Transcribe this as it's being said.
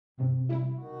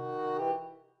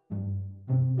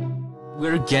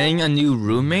We're getting a new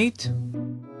roommate?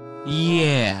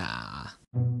 Yeah.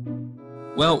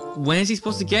 Well, when is he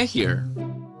supposed to get here?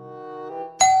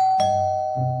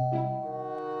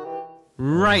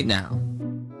 Right now.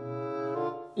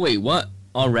 Wait, what?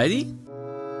 Already?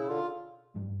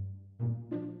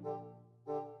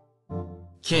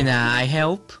 Can I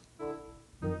help?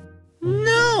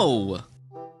 No!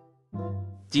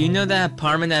 Do you know that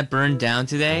apartment that burned down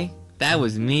today? That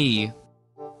was me.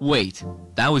 Wait,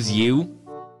 that was you?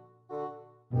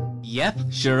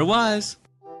 Yep, sure was.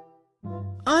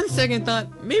 On second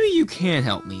thought, maybe you can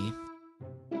help me.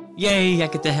 Yay, I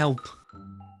get to help.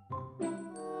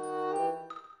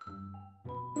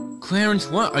 Clarence,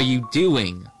 what are you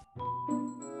doing?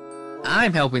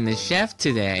 I'm helping the chef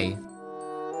today.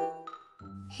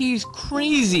 He's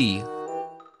crazy.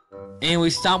 Anyway,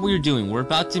 stop what you're doing. We're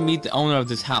about to meet the owner of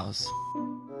this house.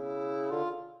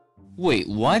 Wait,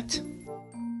 what?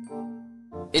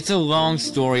 It's a long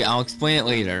story. I'll explain it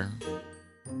later.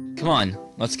 Come on,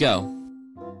 let's go.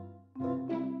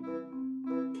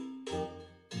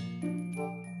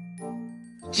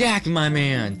 Jack, my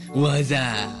man, what's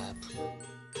up?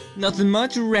 Nothing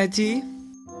much, Retty.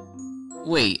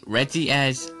 Wait, Retty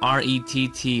as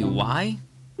R-E-T-T-Y?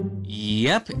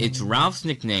 Yep, it's Ralph's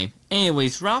nickname.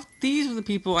 Anyways, Ralph, these are the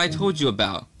people I told you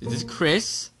about. This is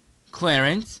Chris,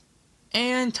 Clarence,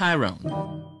 and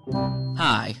Tyrone.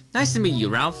 Hi, nice to meet you,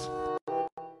 Ralph.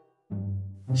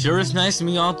 Sure is nice to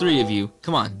meet all three of you.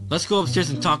 Come on, let's go upstairs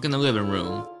and talk in the living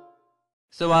room.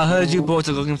 So I heard you boys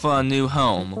are looking for a new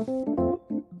home.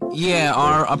 Yeah,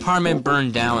 our apartment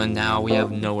burned down and now we have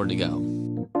nowhere to go.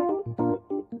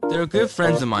 They're good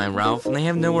friends of mine, Ralph, and they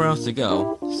have nowhere else to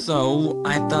go. So,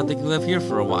 I thought they could live here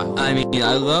for a while. I mean,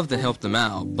 I'd love to help them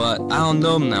out, but I don't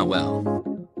know them that well.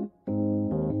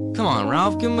 Come on,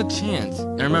 Ralph, give them a chance.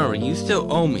 And remember, you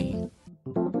still owe me.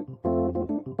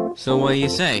 So what do you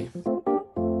say?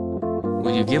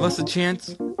 Will you give us a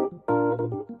chance?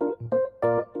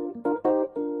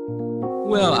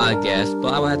 Well, I guess,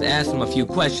 but I would have to ask them a few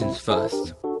questions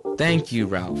first. Thank you,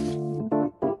 Ralph.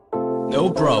 No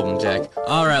problem, Jack.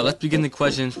 Alright, let's begin the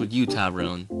questions with you,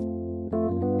 Tyrone.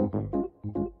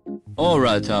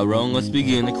 Alright, Tyrone, let's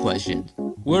begin the questions.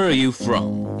 Where are you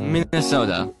from?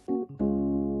 Minnesota.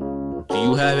 Do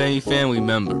you have any family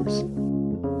members?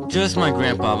 Just my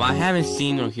grandpa. I haven't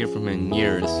seen or heard from him in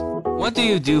years. What do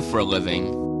you do for a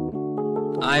living?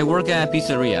 I work at a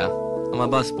pizzeria. I'm a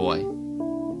busboy.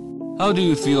 How do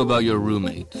you feel about your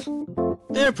roommates?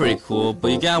 They're pretty cool, but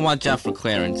you gotta watch out for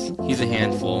Clarence. He's a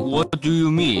handful. What do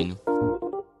you mean?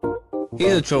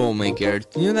 He's a troublemaker.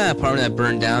 You know that apartment that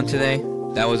burned down today?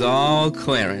 That was all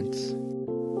Clarence.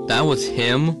 That was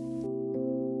him?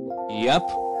 Yep.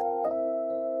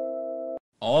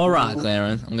 Alright,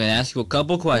 Clarence. I'm gonna ask you a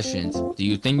couple questions. Do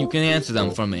you think you can answer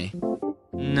them for me?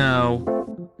 No.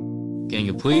 Can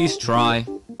you please try?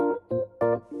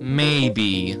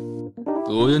 Maybe.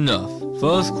 Good enough.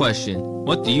 First question,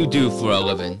 what do you do for a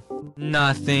living?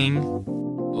 Nothing.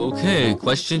 Okay,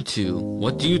 question 2.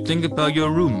 What do you think about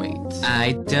your roommates?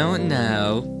 I don't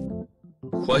know.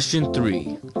 Question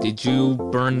 3. Did you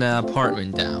burn the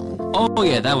apartment down? Oh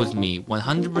yeah, that was me.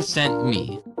 100%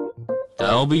 me.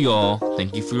 That'll be all.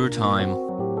 Thank you for your time.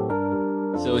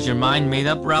 So is your mind made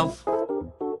up, Ralph?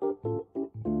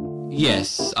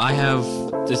 Yes, I have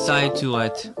decided to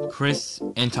let Chris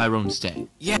and Tyrone stay.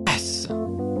 Yes!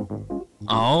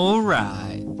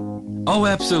 Alright. Oh,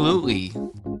 absolutely.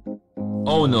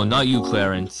 Oh no, not you,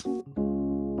 Clarence.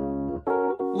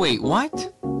 Wait,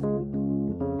 what?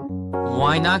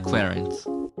 Why not Clarence?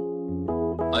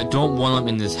 I don't want him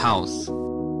in this house.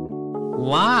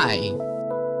 Why?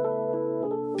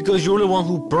 Because you're the one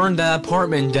who burned that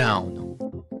apartment down.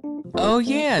 Oh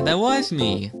yeah, that was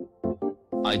me.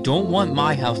 I don't want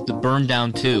my house to burn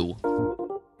down too.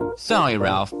 Sorry,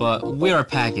 Ralph, but we're a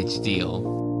package deal.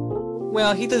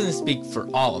 Well, he doesn't speak for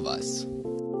all of us.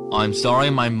 I'm sorry,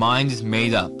 my mind is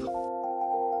made up.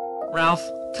 Ralph,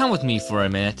 come with me for a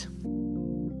minute.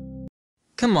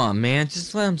 Come on, man,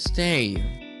 just let him stay.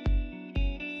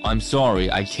 I'm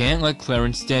sorry, I can't let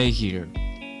Clarence stay here.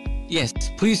 Yes,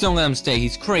 please don't let him stay,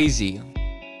 he's crazy.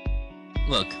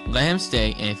 Look, let him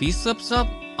stay, and if he slips up,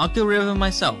 I'll get rid of him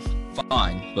myself.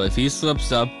 Fine, but if he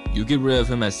slips up, you get rid of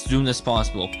him as soon as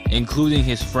possible, including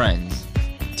his friends.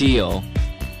 Deal.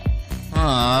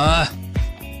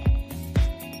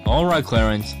 Alright,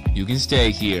 Clarence, you can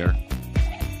stay here.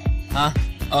 Huh?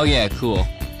 Oh yeah, cool.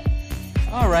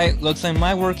 Alright, looks like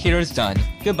my work here is done.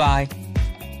 Goodbye.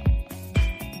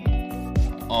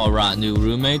 Alright, new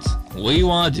roommates, what do you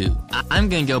wanna do? I'm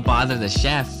gonna go bother the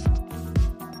chef.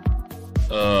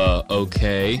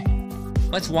 Okay.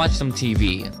 Let's watch some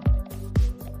TV.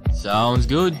 Sounds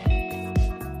good.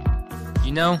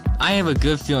 You know, I have a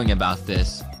good feeling about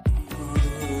this.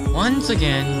 Once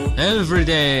again, every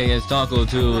day is Taco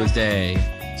Tuesday.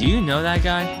 Do you know that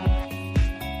guy?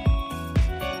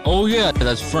 Oh yeah,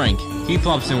 that's Frank. He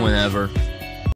pops in whenever.